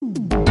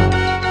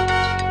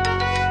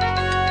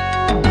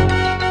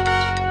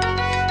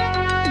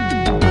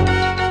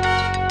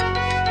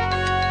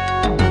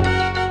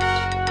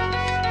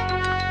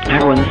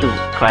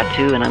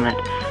klaatu, and I'm at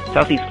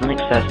Southeast Linux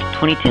Fest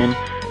 2010,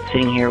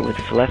 sitting here with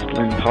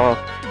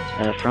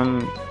celesteLynPaul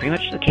from pretty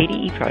much the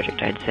KDE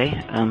project, I'd say.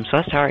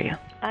 Celeste, how are you?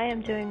 I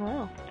am doing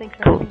well. Thanks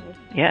for having me.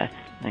 Yeah,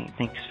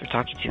 thanks for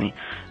talking to me.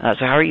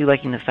 So how are you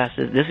liking the fest?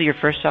 This is your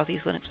first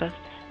Southeast Linux Fest?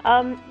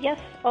 Yes,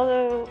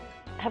 although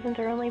haven't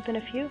there only been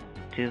a few?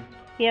 Two.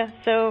 Yeah,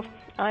 so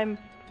I'm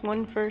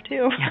one for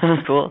two.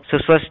 Cool. So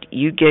Celeste,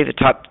 you gave a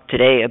talk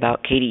today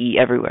about KDE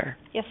Everywhere.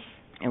 Yes.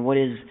 And what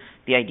is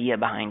the idea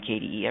behind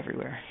KDE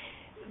Everywhere?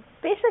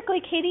 Basically,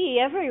 KDE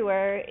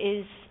Everywhere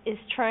is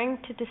trying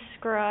to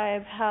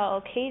describe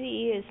how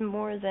KDE is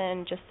more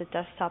than just a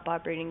desktop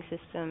operating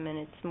system, and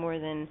it's more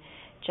than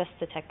just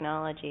the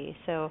technology.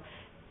 So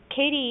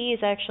KDE has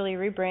actually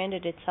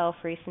rebranded itself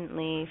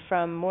recently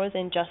from more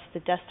than just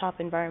the desktop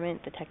environment,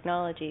 the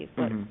technology,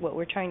 what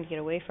we're trying to get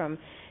away from,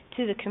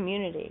 to the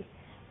community.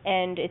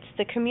 And it's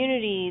the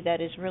community that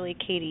is really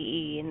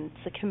KDE, and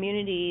it's the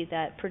community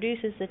that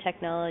produces the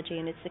technology,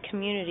 and it's the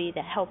community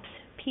that helps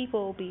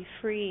people be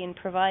free and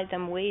provide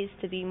them ways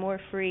to be more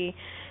free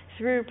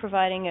through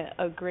providing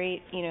a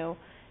great,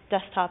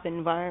 desktop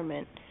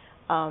environment.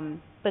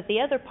 But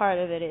the other part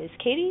of it is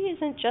KDE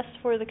isn't just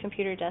for the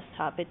computer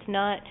desktop. It's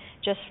not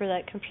just for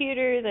that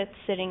computer that's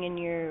sitting in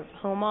your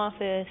home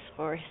office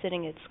or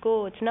sitting at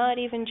school. It's not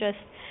even just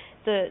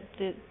the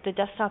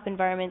desktop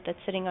environment that's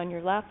sitting on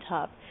your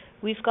laptop.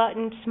 We've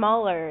gotten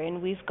smaller,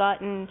 and we've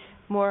gotten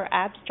more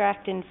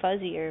abstract and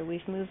fuzzier.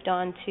 We've moved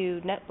on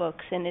to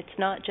netbooks, and it's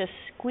not just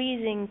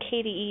squeezing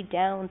KDE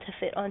down to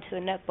fit onto a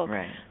netbook.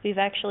 Right. We've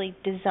actually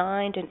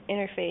designed an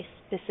interface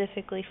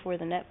specifically for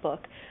the netbook.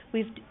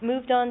 We've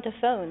moved on to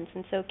phones,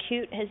 and so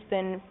Qt has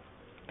been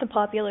a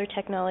popular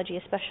technology,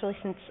 especially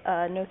since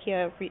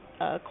Nokia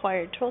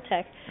acquired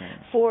Trolltech,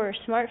 for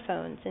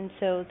smartphones, and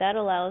so that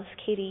allows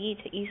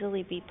KDE to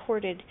easily be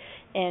ported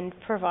and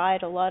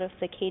provide a lot of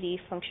the KDE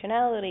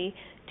functionality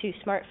to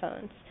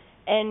smartphones.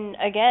 And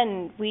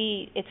again,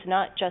 it's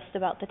not just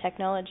about the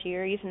technology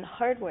or even the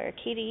hardware.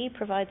 KDE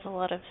provides a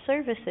lot of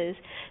services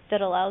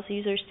that allows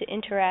users to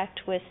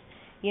interact with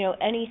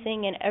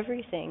anything and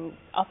everything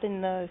up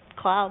in the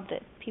cloud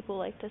that people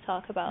like to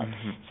talk about.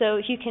 So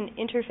you can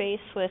interface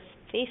with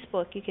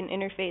Facebook, you can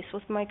interface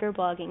with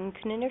microblogging, you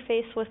can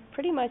interface with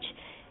pretty much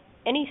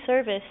any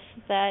service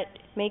that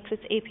makes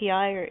its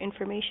API or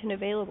information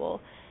available.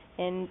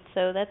 And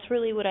so that's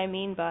really what I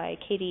mean by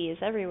KDE is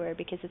everywhere,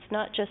 because it's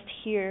not just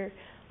here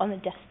on the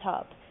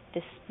desktop,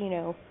 this,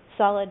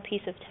 solid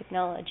piece of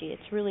technology.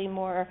 It's really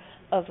more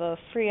of a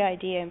free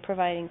idea and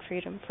providing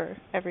freedom for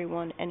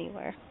everyone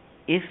anywhere.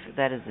 If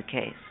that is the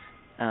case,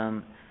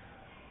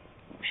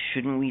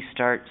 shouldn't we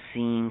start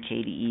seeing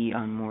KDE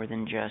on more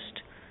than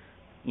just,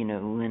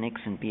 Linux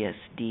and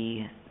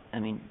BSD?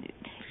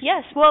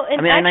 Yes, well,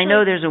 and and I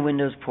know there's a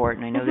Windows port,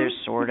 and I know there's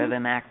sort of a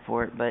Mac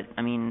port, but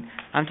I'm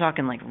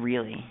talking like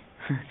really,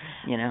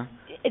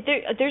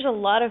 There's a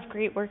lot of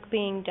great work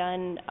being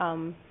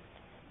done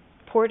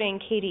porting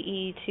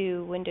KDE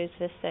to Windows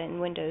Vista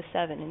and Windows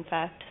 7. In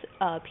fact,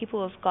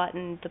 people have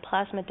gotten the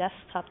Plasma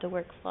desktop to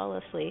work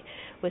flawlessly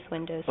with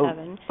Windows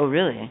 7. Oh,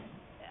 really?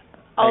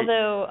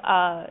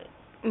 Although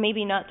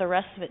maybe not the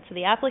rest of it. So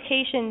the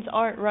applications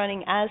aren't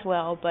running as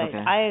well, but okay.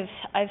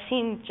 I've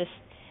seen just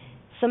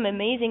some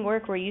amazing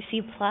work where you see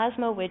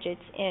Plasma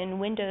widgets and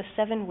Windows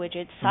 7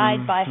 widgets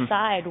side by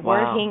side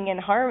working in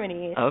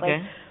harmony. It's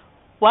like,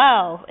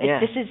 wow,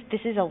 yeah.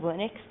 This is a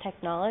Linux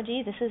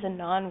technology. This is a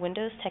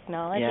non-Windows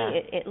technology.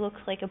 Yeah. It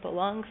looks like it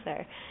belongs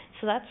there.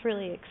 So that's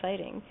really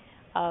exciting.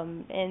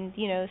 And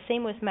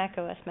same with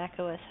macOS.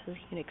 macOS has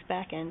Unix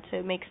backend, so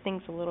it makes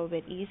things a little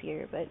bit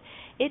easier. But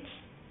it's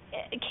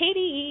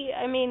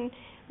KDE.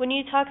 When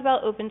you talk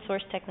about open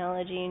source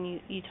technology and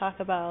you talk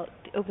about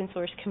the open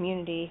source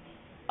community,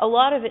 a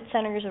lot of it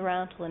centers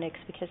around Linux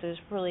because it's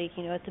really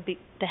at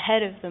the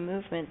head of the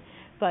movement.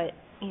 But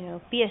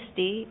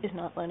BSD is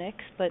not Linux,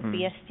 but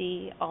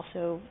BSD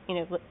also,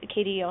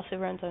 KDE also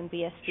runs on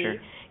BSD. Sure.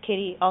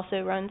 KDE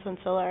also runs on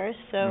Solaris.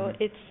 So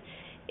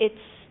it's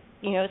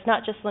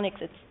not just Linux.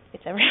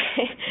 It's everywhere.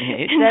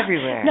 It's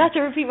everywhere. Not to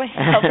repeat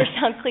myself or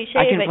sound cliche,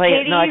 I can but play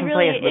KDE I can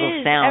play really a little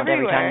is sound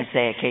everywhere. every time you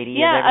say it. KDE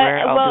is everywhere.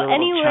 I'll do a little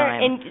anywhere,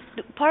 chime.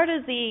 and part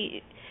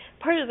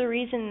of the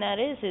reason that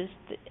is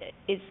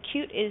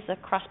Qt is a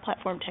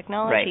cross-platform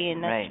technology,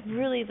 and that's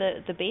really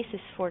the basis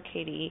for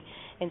KDE,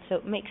 and so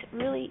it makes it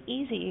really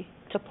easy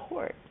to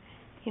port.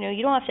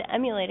 You don't have to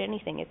emulate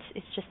anything;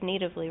 it's just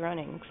natively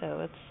running.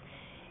 So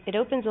it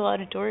opens a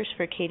lot of doors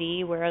for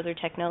KDE where other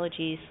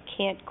technologies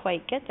can't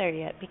quite get there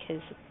yet,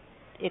 because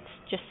it's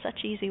just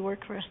such easy work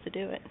for us to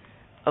do it.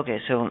 Okay,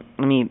 so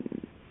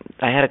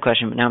I had a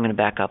question, but now I'm going to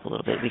back up a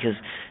little bit, because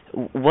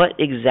what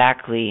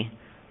exactly?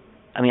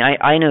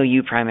 I know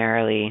you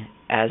primarily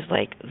as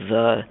like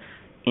the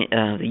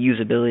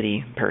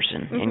usability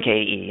person in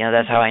KDE.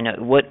 That's how I know.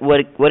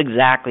 What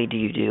exactly do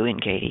you do in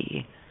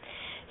KDE?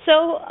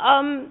 So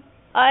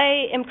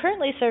I am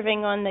currently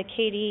serving on the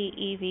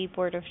KDE EV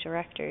Board of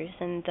Directors,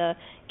 and the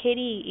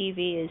KDE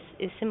EV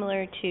is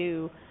similar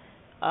to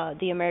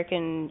the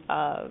American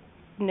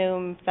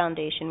GNOME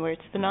Foundation, where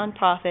it's the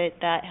nonprofit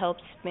that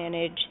helps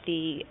manage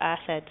the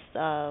assets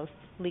of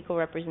legal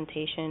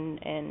representation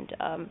and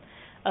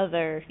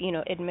other,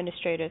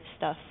 administrative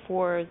stuff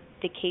for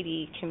the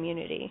KDE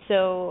community.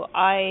 So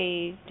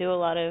I do a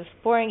lot of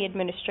boring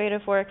administrative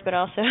work, but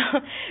also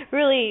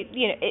really,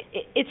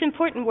 it's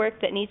important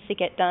work that needs to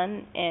get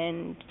done,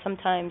 and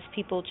sometimes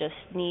people just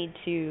need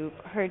to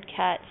herd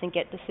cats and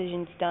get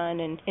decisions done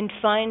and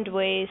find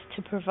ways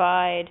to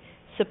provide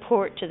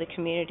support to the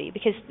community.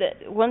 Because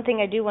the one thing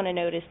I do want to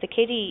note is the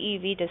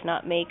KDE EV does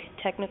not make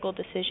technical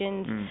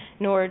decisions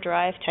nor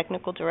drive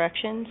technical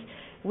directions.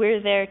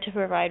 We're there to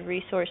provide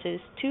resources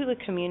to the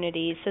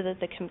community so that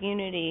the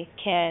community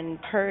can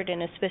herd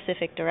in a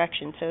specific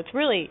direction. So it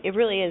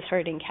really is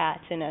herding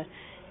cats in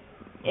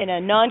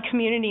a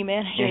non-community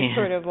manager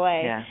sort of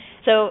way. Yeah.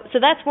 So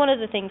that's one of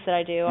the things that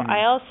I do.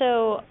 I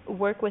also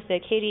work with the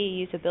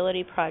KDE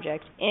Usability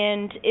Project,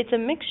 and it's a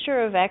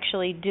mixture of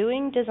actually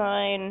doing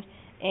design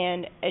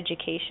and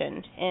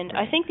education. And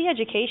I think the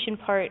education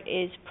part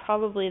is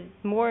probably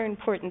more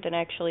important than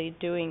actually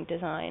doing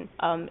design.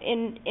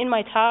 In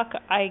my talk,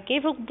 I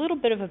gave a little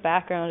bit of a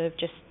background of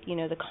just,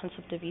 the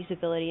concept of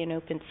usability in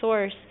open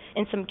source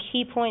and some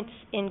key points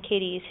in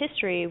KDE's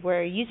history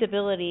where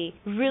usability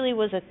really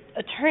was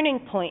a turning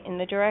point in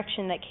the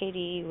direction that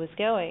KDE was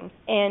going.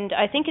 And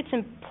I think it's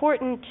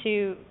important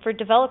for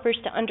developers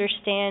to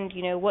understand,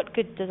 what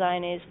good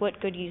design is, what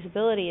good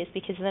usability is,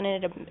 because then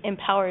it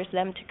empowers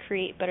them to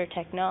create better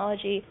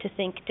technology, to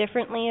think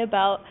differently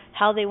about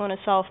how they want to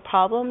solve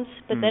problems,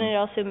 but then it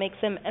also makes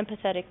them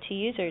empathetic to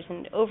users,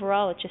 and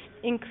overall it just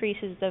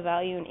increases the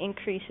value and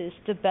increases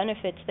the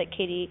benefits that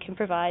KDE can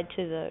provide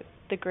to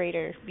the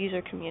greater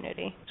user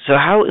community. So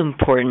how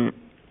important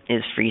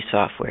is free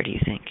software, do you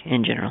think,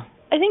 in general?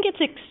 I think it's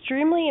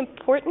extremely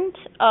important,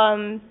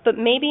 but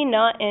maybe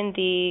not in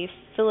the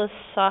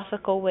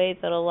philosophical way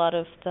that a lot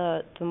of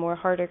the more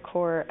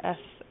hardcore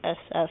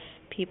FSF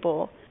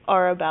people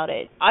are about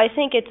it. I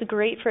think it's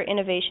great for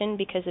innovation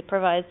because it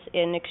provides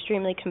an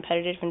extremely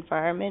competitive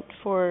environment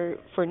for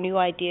new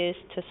ideas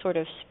to sort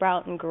of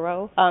sprout and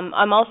grow.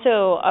 I'm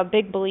also a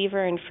big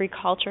believer in free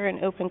culture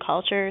and open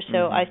culture,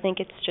 so I think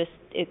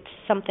it's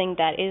something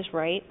that is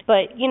right.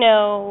 But,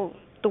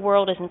 the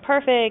world isn't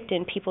perfect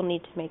and people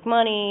need to make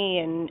money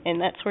and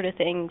that sort of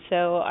thing.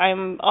 So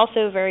I'm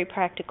also very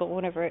practical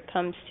whenever it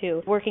comes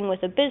to working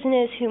with a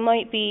business who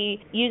might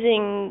be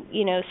using,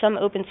 some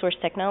open source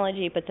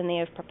technology, but then they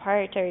have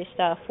proprietary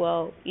stuff.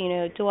 Well,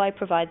 do I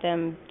provide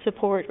them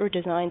support or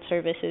design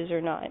services or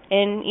not?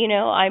 And,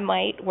 I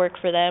might work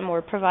for them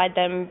or provide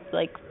them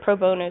like pro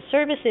bono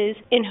services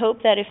in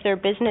hope that if their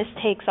business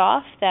takes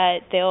off, that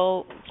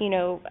they'll,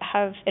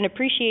 have an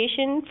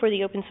appreciation for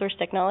the open source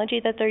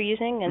technology that they're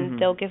using, and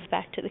they'll give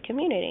back to the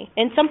community.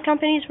 And some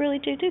companies really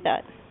do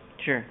that.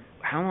 Sure.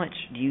 How much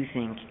do you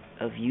think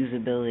of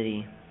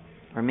usability,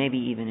 or maybe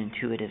even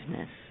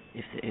intuitiveness,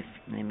 if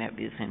they might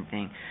be the same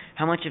thing,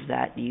 how much of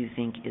that do you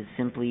think is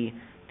simply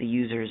the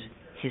user's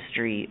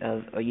history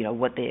of,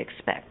 what they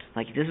expect?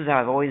 Like, this is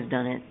how I've always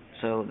done it,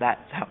 so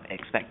that's how I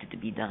expect it to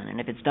be done. And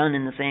if it's done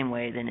in the same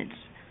way, then it's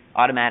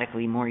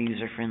automatically more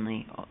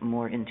user-friendly,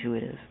 more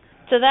intuitive.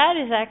 So that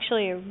is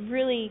actually a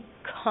really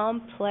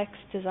complex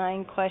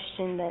design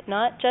question that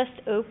not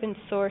just open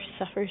source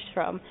suffers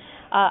from.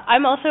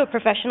 I'm also a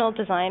professional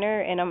designer,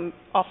 and I'm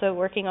also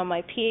working on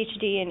my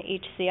PhD in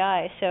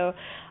HCI, so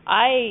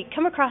I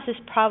come across this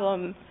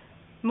problem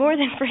more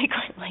than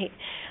frequently.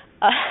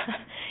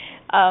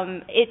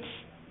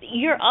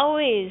 You're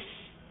always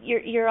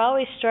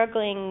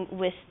struggling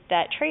with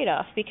that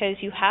trade-off because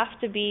you have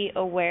to be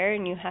aware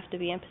and you have to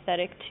be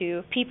empathetic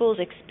to people's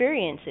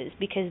experiences,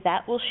 because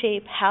that will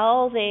shape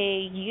how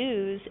they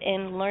use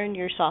and learn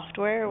your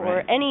software or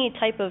any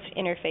type of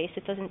interface.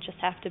 It doesn't just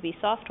have to be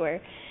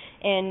software.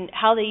 And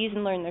how they use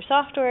and learn their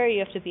software, you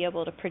have to be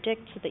able to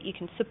predict so that you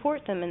can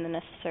support them in the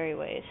necessary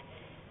ways.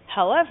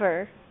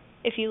 However,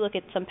 if you look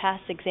at some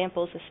past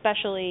examples,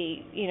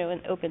 especially,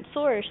 in open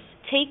source,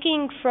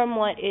 taking from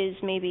what is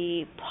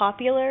maybe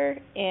popular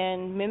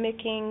and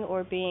mimicking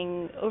or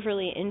being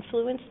overly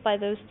influenced by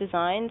those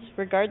designs,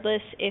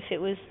 regardless if it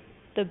was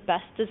the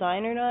best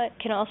design or not,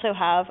 can also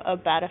have a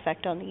bad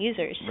effect on the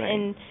users. Right.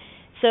 And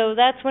so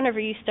that's whenever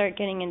you start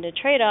getting into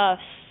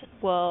trade-offs.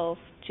 Well,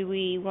 do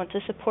we want to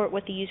support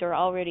what the user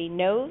already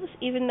knows,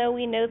 even though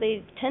we know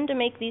they tend to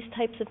make these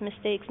types of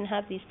mistakes and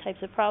have these types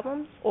of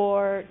problems?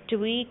 Or do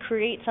we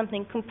create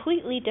something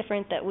completely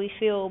different that we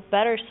feel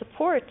better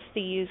supports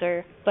the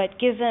user, but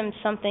give them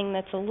something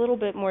that's a little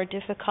bit more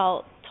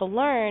difficult to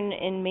learn,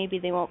 and maybe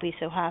they won't be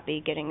so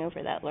happy getting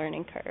over that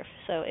learning curve?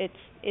 So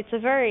it's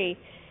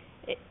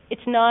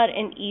not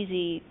an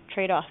easy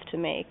trade-off to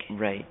make.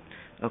 Right.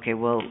 Okay,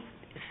 well,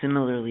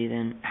 similarly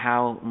then,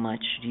 how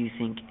much do you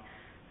think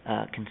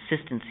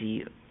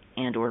consistency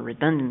and or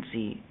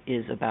redundancy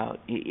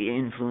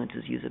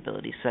influences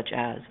usability, such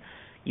as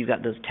you've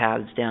got those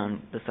tabs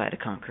down the side of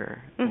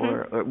Conqueror,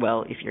 or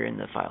well, if you're in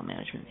the file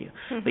management view,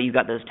 but you've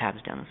got those tabs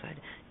down the side.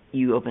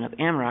 You open up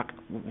Amrock,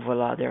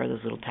 voila, there are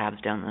those little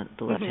tabs down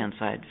the left-hand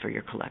side for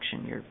your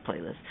collection, your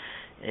playlist.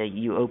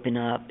 You open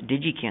up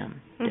Digicam.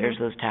 There's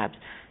those tabs.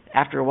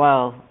 After a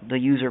while, the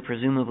user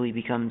presumably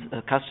becomes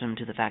accustomed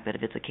to the fact that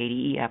if it's a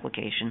KDE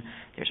application,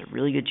 there's a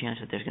really good chance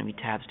that there's going to be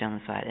tabs down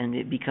the side, and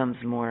it becomes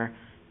more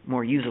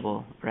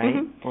usable, right?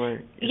 Or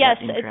is yes,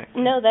 that incorrect?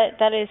 No,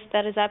 that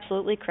is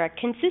absolutely correct.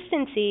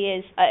 Consistency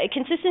is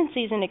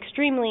an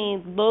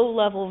extremely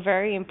low-level,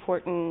 very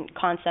important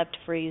concept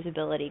for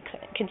usability.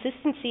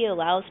 Consistency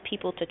allows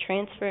people to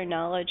transfer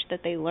knowledge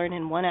that they learn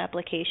in one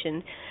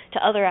application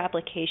to other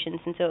applications,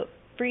 and so it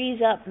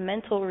frees up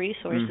mental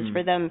resources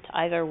for them to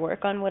either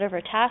work on whatever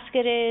task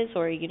it is,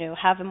 or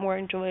have a more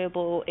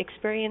enjoyable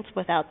experience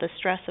without the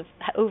stress of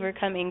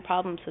overcoming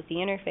problems with the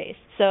interface.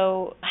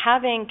 So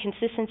having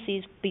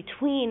consistencies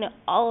between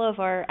all of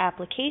our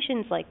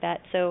applications like that,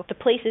 so the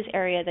places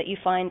area that you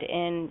find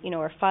in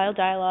our file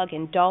dialog,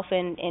 in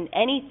Dolphin, in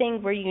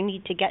anything where you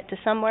need to get to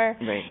somewhere,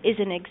 is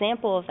an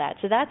example of that.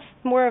 So that's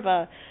more of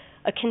a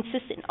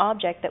consistent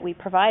object that we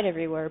provide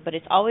everywhere, but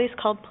it's always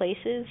called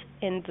places,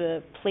 and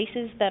the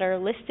places that are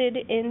listed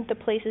in the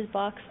places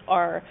box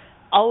are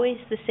always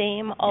the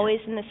same, always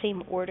in the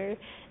same order,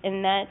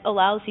 and that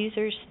allows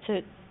users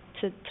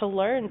to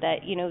learn that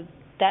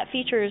that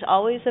feature is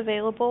always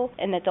available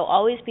and that they'll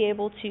always be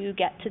able to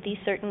get to these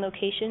certain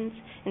locations,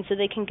 and so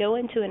they can go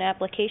into an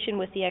application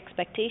with the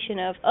expectation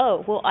of,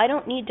 oh, well, I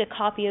don't need to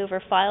copy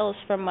over files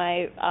from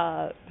my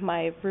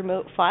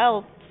remote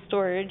file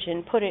storage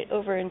and put it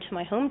over into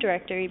my home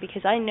directory,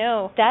 because I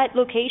know that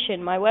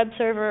location, my web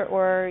server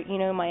or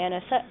my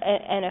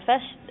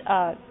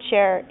NFS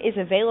share is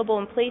available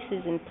in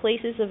places, and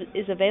places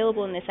is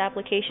available in this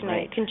application, and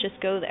I can just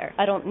go there.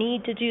 I don't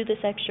need to do this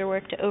extra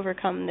work to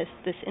overcome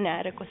this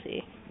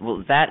inadequacy.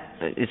 Well,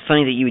 it's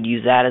funny that you would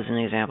use that as an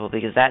example,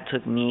 because that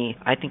took me,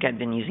 I think I'd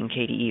been using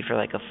KDE for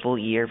like a full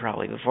year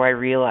probably before I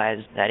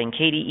realized that in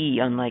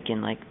KDE, unlike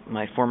in like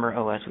my former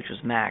OS, which was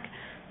Mac,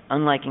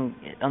 Unlike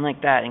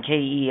that, in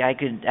KDE, I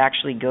could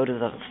actually go to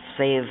the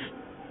save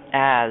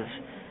as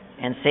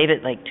and save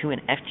it like to an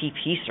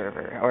FTP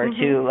server, or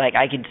to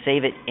I could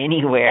save it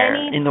anywhere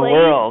in the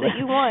world that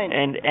you want.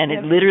 And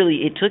it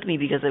literally took me,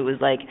 because it was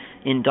like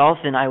in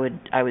Dolphin I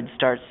would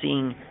start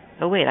seeing,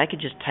 oh wait, I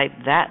could just type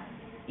that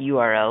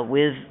URL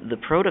with the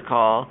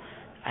protocol.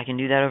 I can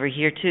do that over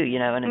here too,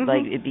 and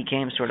it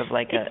became sort of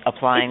like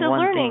applying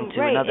one thing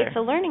to another. It's a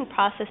learning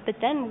process, but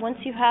then once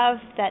you have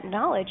that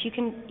knowledge, you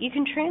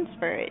can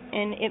transfer it,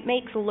 and it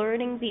makes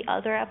learning the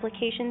other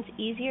applications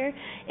easier.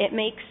 It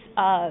makes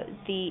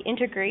the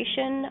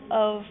integration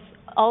of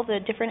all the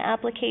different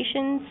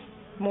applications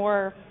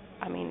more,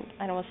 I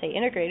don't want to say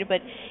integrated,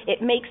 but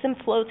it makes them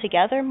flow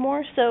together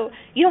more, so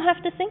you don't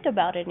have to think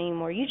about it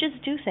anymore. You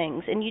just do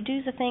things, and you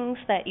do the things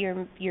that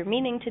you're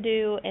meaning to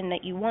do and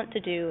that you want to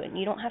do, and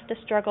you don't have to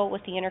struggle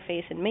with the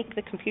interface and make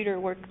the computer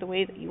work the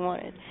way that you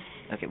want it.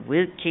 Okay,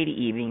 with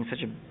KDE being such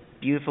a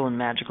beautiful and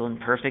magical and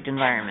perfect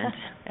environment,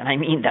 and I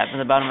mean that from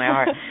the bottom of my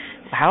heart,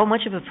 how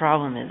much of a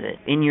problem is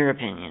it, in your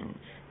opinion,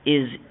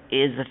 is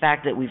the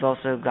fact that we've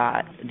also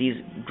got these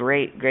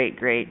great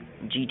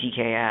GTK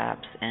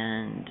apps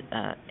and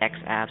X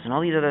apps and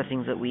all these other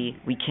things that we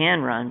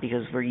can run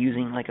because we're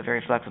using like a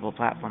very flexible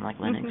platform like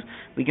Linux.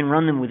 We can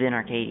run them within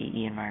our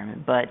KDE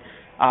environment, but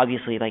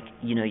obviously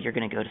you're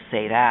going to go to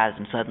save as,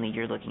 and suddenly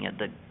you're looking at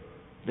the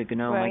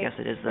GNOME, I guess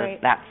it is,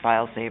 that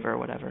file saver or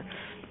whatever.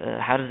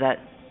 How does that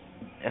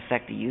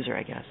affect the user,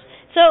 I guess?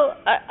 So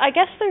I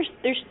guess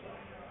there's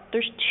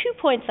 2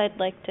 points I'd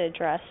like to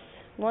address.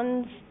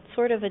 One's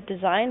sort of a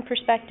design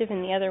perspective,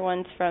 and the other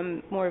one's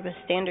from more of a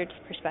standards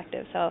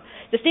perspective. So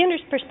the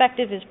standards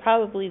perspective is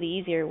probably the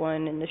easier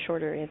one and the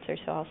shorter answer,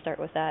 so I'll start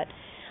with that.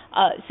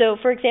 So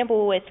for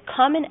example, with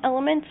common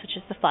elements, such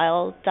as the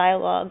file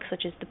dialog,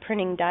 such as the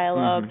printing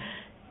dialog,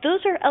 those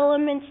are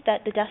elements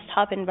that the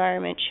desktop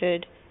environment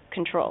should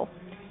control.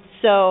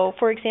 So,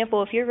 for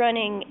example, if you're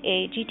running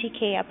a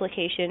GTK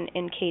application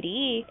in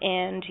KDE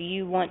and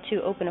you want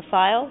to open a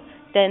file,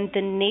 then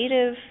the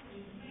native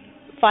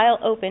file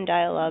open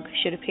dialog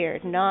should appear,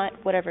 not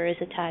whatever is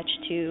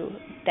attached to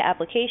the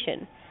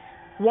application.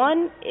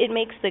 One, it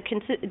makes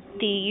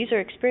the user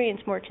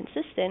experience more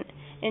consistent,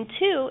 and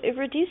 2, it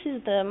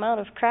reduces the amount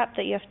of crap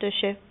that you have to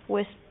ship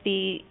with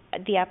the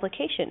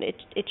application.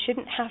 It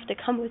shouldn't have to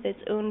come with its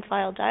own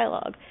file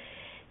dialog.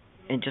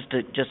 And just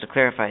to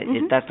clarify,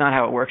 that's not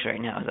how it works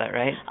right now, is that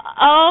right?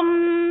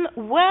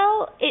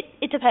 Well,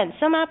 it depends.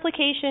 Some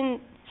applications.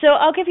 So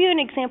I'll give you an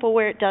example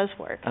where it does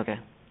work. Okay.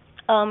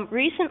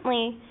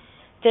 Recently,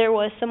 there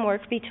was some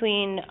work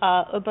between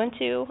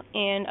Ubuntu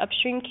and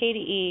upstream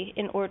KDE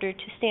in order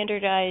to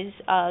standardize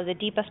the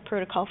dbus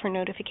protocol for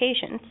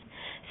notifications.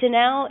 So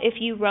now if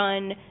you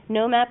run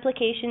GNOME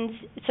applications,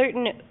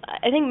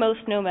 I think most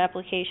GNOME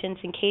applications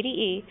in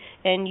KDE,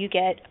 and you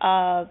get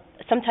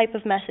some type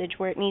of message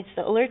where it needs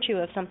to alert you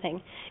of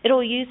something,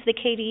 it'll use the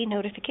KDE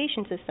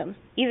notification system,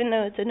 even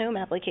though it's a GNOME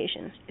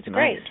application. It's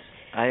great.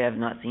 I have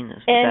not seen this.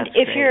 And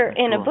if you're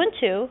in cool.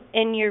 Ubuntu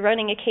and you're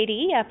running a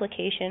KDE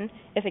application,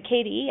 if a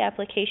KDE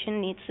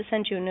application needs to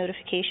send you a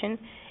notification,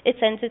 it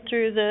sends it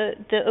through the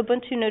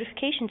Ubuntu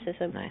notification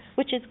system,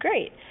 which is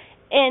great.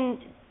 And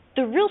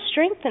the real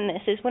strength in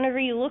this is whenever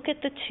you look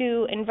at the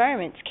two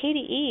environments,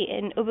 KDE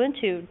and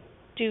Ubuntu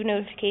do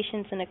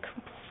notifications in a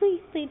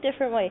completely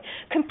different way.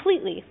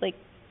 Completely, like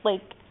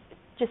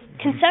just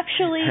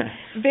conceptually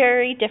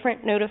very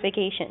different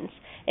notifications.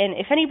 And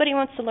if anybody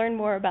wants to learn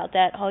more about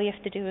that, all you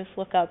have to do is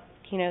look up,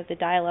 the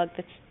dialogue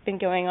that's been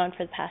going on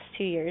for the past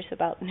 2 years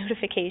about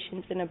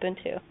notifications in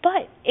Ubuntu.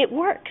 But it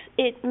works.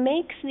 It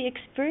makes the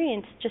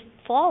experience just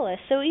flawless.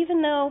 So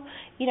even though,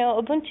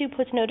 Ubuntu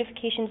puts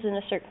notifications in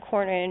a certain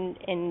corner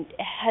and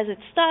has it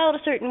styled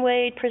a certain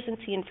way,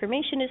 presents the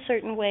information a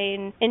certain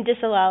way, and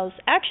disallows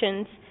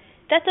actions,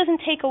 that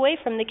doesn't take away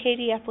from the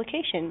KDE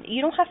application.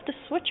 You don't have to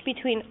switch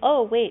between,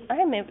 oh, wait,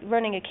 I'm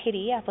running a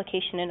KDE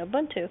application in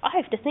Ubuntu. I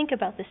have to think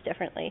about this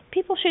differently.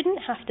 People shouldn't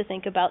have to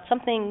think about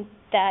something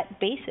that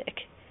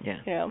basic.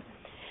 Yeah.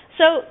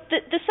 So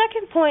the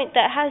second point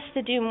that has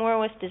to do more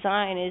with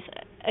design is,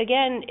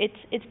 again,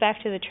 it's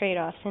back to the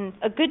trade-offs. And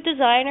a good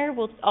designer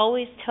will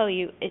always tell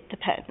you it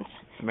depends.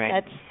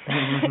 Right.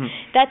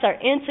 That's our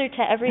answer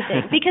to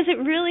everything, because it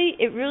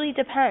really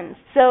depends.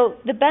 So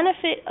the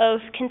benefit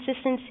of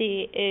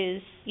consistency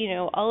is,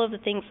 all of the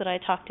things that I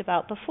talked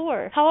about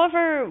before.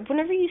 However,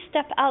 whenever you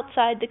step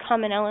outside the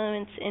common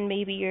elements and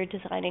maybe you're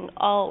designing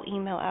all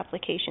email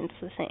applications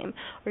the same,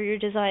 or you're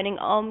designing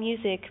all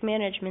music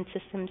management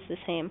systems the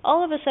same,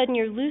 all of a sudden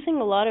you're losing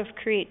a lot of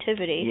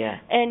creativity. Yeah.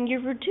 And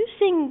you're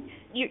reducing,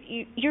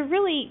 you're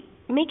really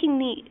making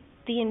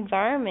the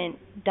environment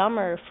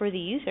dumber for the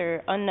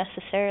user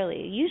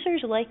unnecessarily.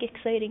 Users like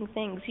exciting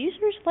things.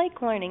 Users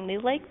like learning. They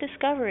like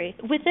discovery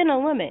within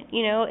a limit.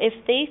 If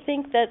they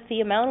think that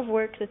the amount of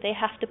work that they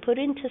have to put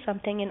into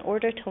something in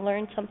order to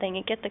learn something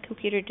and get the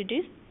computer to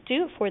do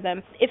it for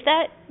them, if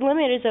that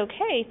limit is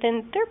okay,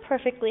 then they're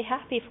perfectly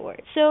happy for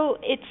it. So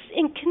it's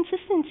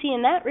inconsistency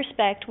in that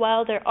respect.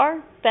 While there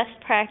are best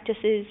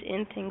practices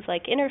in things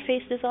like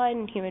interface design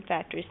and human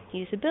factors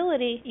and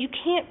usability, you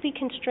can't be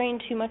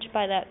constrained too much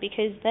by that,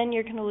 because then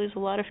you're going to lose a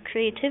lot of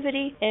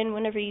creativity, and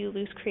whenever you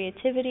lose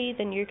creativity,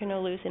 then you're going to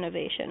lose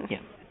innovation. Yeah.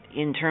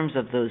 In terms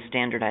of those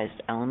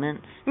standardized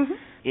elements,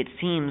 it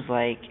seems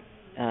like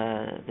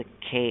the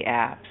K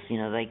apps,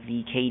 like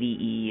the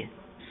KDE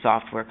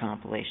software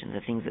compilations,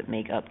 the things that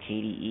make up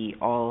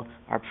KDE, all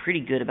are pretty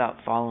good about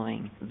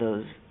following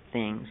those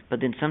things.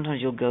 But then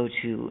sometimes you'll go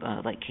to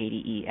like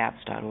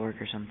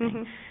KDEapps.org or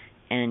something,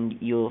 and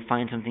you'll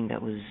find something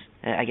that was,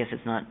 I guess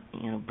it's not,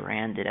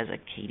 branded as a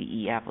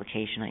KDE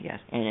application, I guess.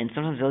 And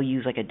sometimes they'll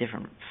use like a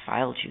different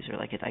file chooser,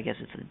 like I guess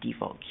it's a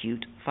default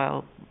Qt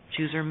file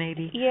chooser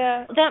maybe.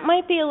 Yeah, that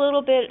might be a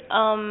little bit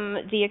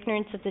the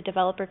ignorance of the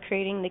developer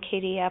creating the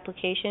KDE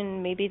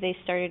application. Maybe they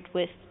started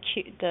with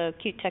the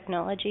Qt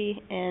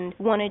technology and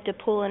wanted to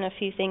pull in a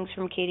few things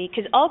from KDE,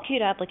 because all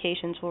Qt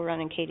applications will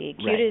run in KDE.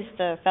 Qt is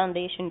the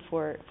foundation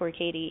for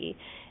KDE.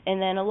 And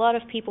then a lot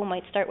of people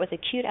might start with a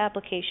Qt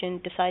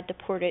application, decide to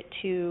port it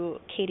to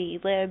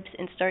KDE libs,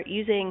 and start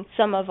using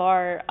some of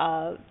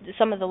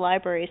the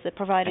libraries that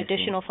provide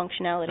additional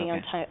functionality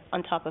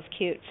on top of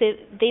Qt. So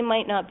they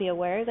might not be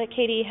aware that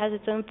KDE has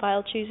its own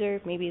file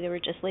chooser. Maybe they were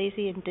just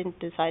lazy and didn't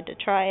decide to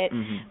try it.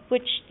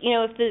 Which,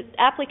 if the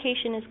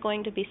application is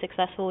going to be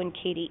successful in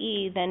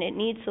KDE, then it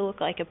needs to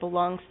look like it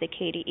belongs to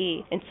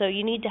KDE. And so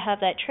you need to have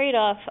that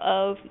trade-off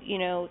of,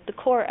 the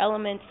core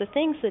elements, the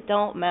things that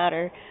don't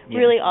matter,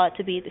 really ought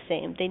to be the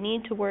same. They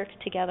need to work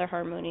together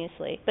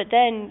harmoniously. But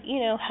then,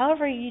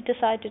 however you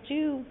decide to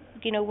do,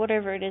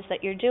 whatever it is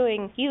that you're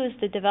doing, you as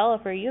the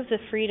developer, you have the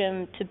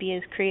freedom to be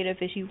as creative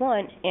as you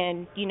want,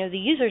 and, the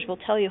users will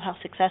tell you how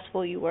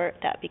successful you were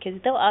at that, because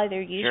they'll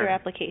either use your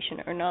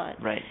application or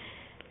not. Right.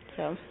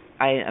 So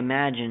I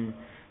imagine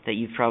that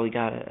you've probably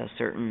got a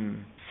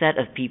certain set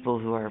of people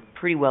who are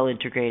pretty well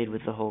integrated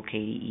with the whole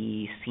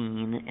KDE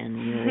scene,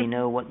 and they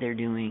know what they're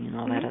doing and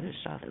all that other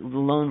stuff. The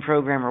lone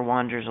programmer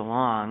wanders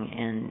along,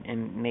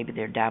 and maybe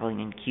they're dabbling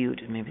in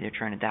Qt, and maybe they're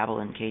trying to dabble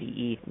in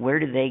KDE. Where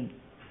do they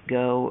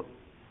go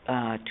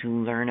to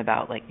learn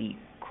about like the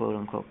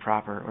quote-unquote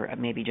proper, or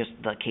maybe just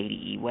the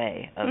KDE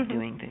way of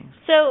doing things?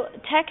 So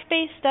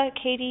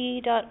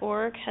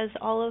techbase.kde.org has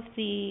all of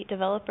the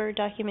developer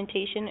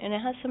documentation, and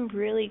it has some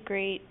really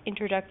great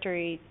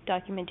introductory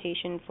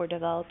documentation for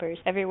developers,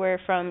 everywhere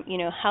from,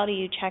 how do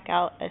you check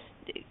out a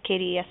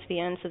KDE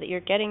SVN so that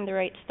you're getting the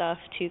right stuff,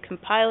 to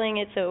compiling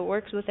it so it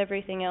works with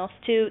everything else,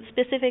 to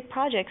specific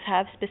projects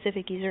have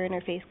specific user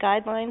interface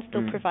guidelines.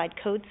 They'll provide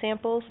code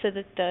samples so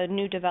that the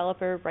new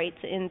developer writes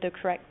in the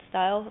correct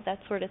style, that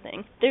sort of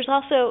thing. There's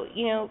also,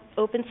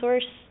 open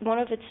source, one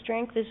of its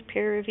strengths is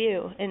peer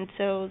review, and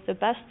so the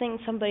best thing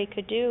somebody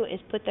could do is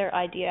put their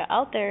idea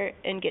out there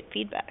and get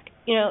feedback.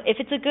 If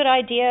it's a good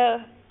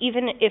idea,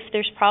 even if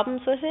there's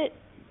problems with it,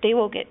 they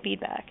will get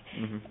feedback.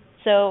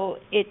 So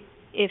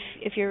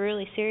if you're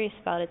really serious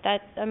about it,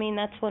 that's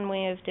one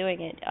way of doing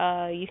it.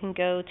 You can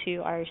go to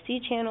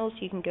IRC channels,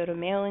 you can go to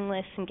mailing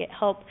lists and get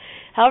help.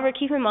 However,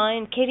 keep in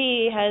mind,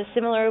 KDE has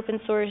similar open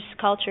source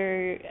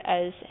culture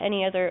as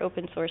any other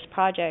open source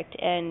project,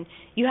 and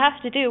you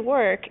have to do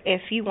work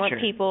if you want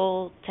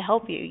people to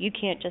help you. You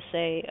can't just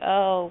say,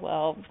 oh,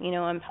 well,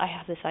 I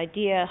have this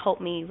idea,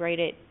 help me write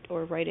it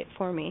or write it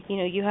for me. You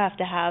know, you have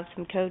to have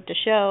some code to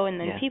show, and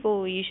then people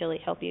will usually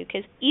help you.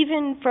 Because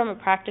even from a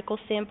practical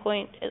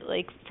standpoint,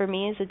 like for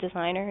me as a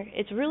designer,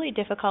 it's really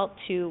difficult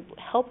to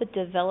help a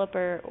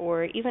developer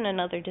or even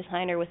another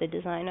designer with a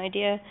design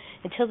idea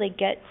until they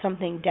get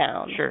something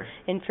down. Sure.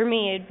 And for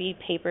me, it'd be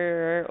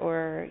paper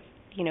or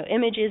you know,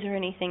 images or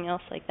anything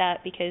else like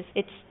that, because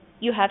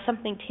you have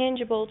something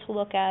tangible to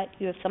look at,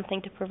 you have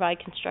something to provide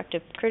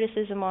constructive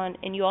criticism on,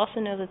 and you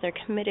also know that they're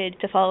committed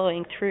to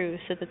following through,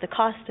 so that the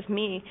cost of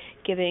me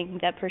giving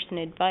that person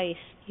advice,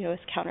 you know, is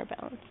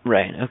counterbalanced.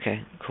 Right, okay,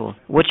 cool.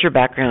 What's your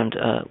background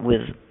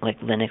with, like,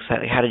 Linux?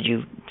 How did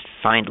you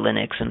find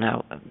Linux, and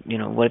how, you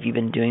know, what have you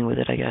been doing with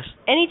it, I guess?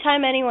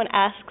 Anytime anyone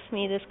asks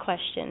me this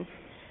question,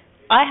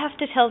 I have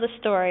to tell the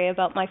story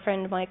about my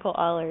friend Michael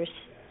Allers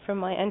from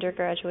my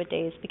undergraduate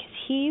days, because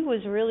he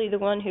was really the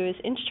one who was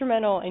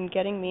instrumental in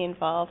getting me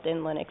involved in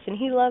Linux, and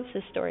he loves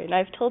this story. And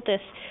I've told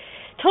this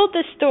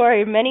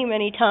story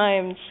many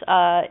times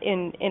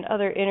in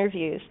other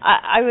interviews.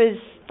 I was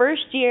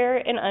first year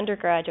in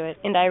undergraduate,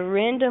 and I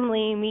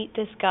randomly meet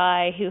this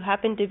guy who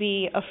happened to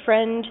be a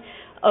friend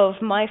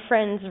of my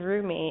friend's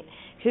roommate,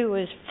 who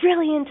was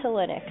really into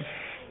Linux.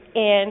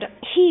 And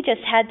he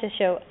just had to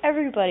show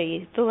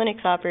everybody the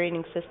Linux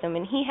operating system,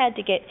 and he had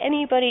to get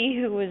anybody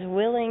who was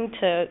willing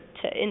to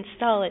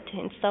install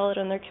it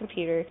on their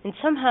computer. And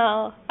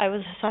somehow I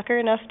was a sucker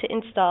enough to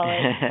install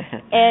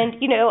it.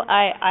 And, you know,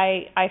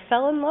 I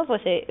fell in love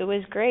with it. It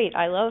was great.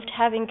 I loved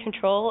having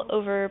control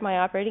over my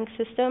operating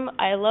system.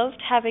 I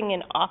loved having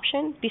an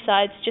option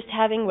besides just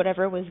having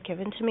whatever was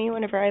given to me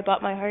whenever I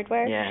bought my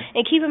hardware. Yeah.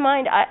 And keep in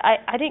mind,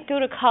 I didn't go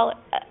to college.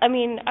 I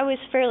mean, I was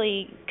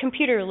fairly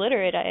computer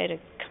literate. I had a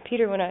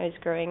computer when I was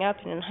growing up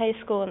and in high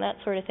school and that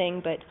sort of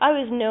thing, but I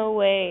was no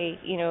way,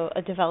 you know,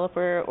 a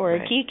developer or a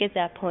geek at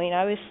that point.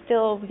 I was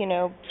still, you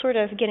know, sort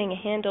of getting a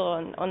handle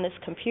on this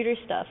computer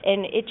stuff,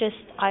 and it just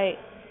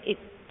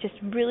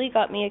really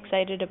got me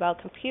excited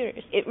about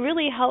computers. It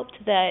really helped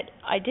that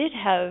I did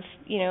have,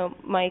 you know,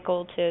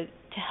 Michael to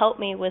help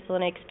me with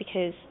Linux,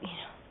 because, you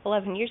know,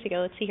 11 years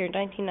ago, let's see here,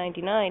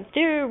 1999,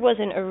 there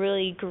wasn't a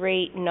really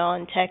great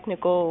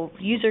non-technical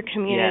user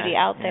community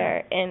out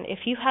there. And if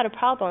you had a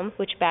problem,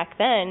 which back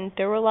then,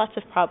 there were lots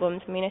of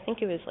problems. I mean, I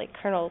think it was like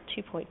kernel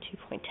 2.2.10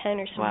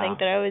 or something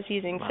that I was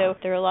using. So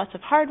there were lots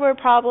of hardware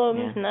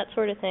problems and that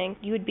sort of thing.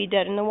 You would be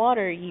dead in the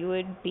water. You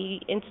would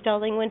be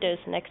installing Windows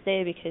the next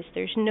day, because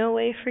there's no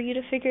way for you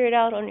to figure it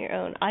out on your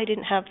own. I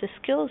didn't have the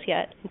skills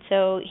yet. And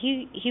so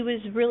he was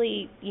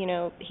really, you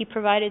know, he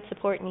provided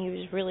support, and he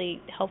was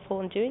really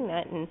helpful in doing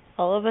that. And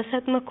all of a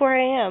sudden, look where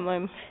I am.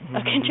 I'm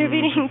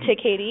contributing to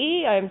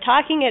KDE. I'm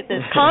talking at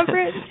this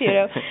conference. You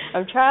know,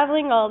 I'm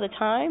traveling all the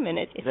time, and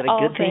it's Is that a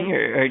all good thing,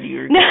 or do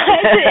you? No,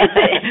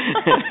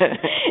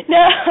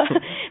 no,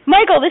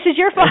 Michael, this is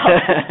your fault.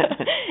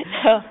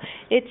 So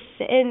it's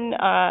in,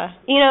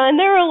 you know, and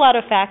there were a lot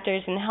of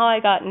factors in how I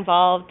got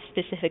involved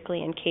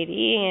specifically in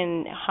KDE,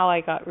 and how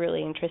I got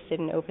really interested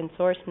in open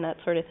source and that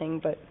sort of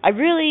thing. But I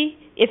really,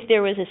 if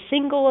there was a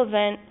single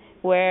event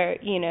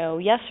where, you know,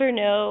 yes or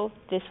no,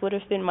 this would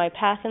have been my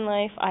path in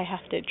life, I have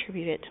to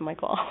attribute it to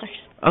Michael Allers.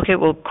 Okay,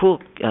 well, cool,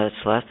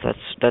 Celeste.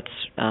 That's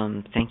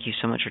thank you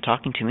so much for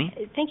talking to me.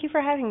 Thank you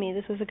for having me.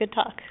 This was a good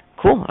talk.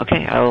 Cool.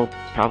 Okay, I'll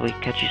probably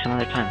catch you some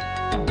other time.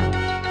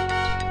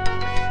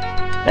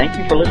 Thank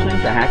you for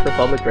listening to Hacker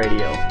Public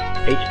Radio.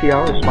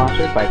 HPR is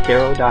sponsored by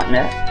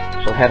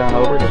Caro.net, so head on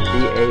over to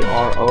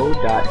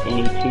caro.net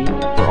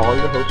for all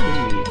your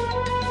hosting needs.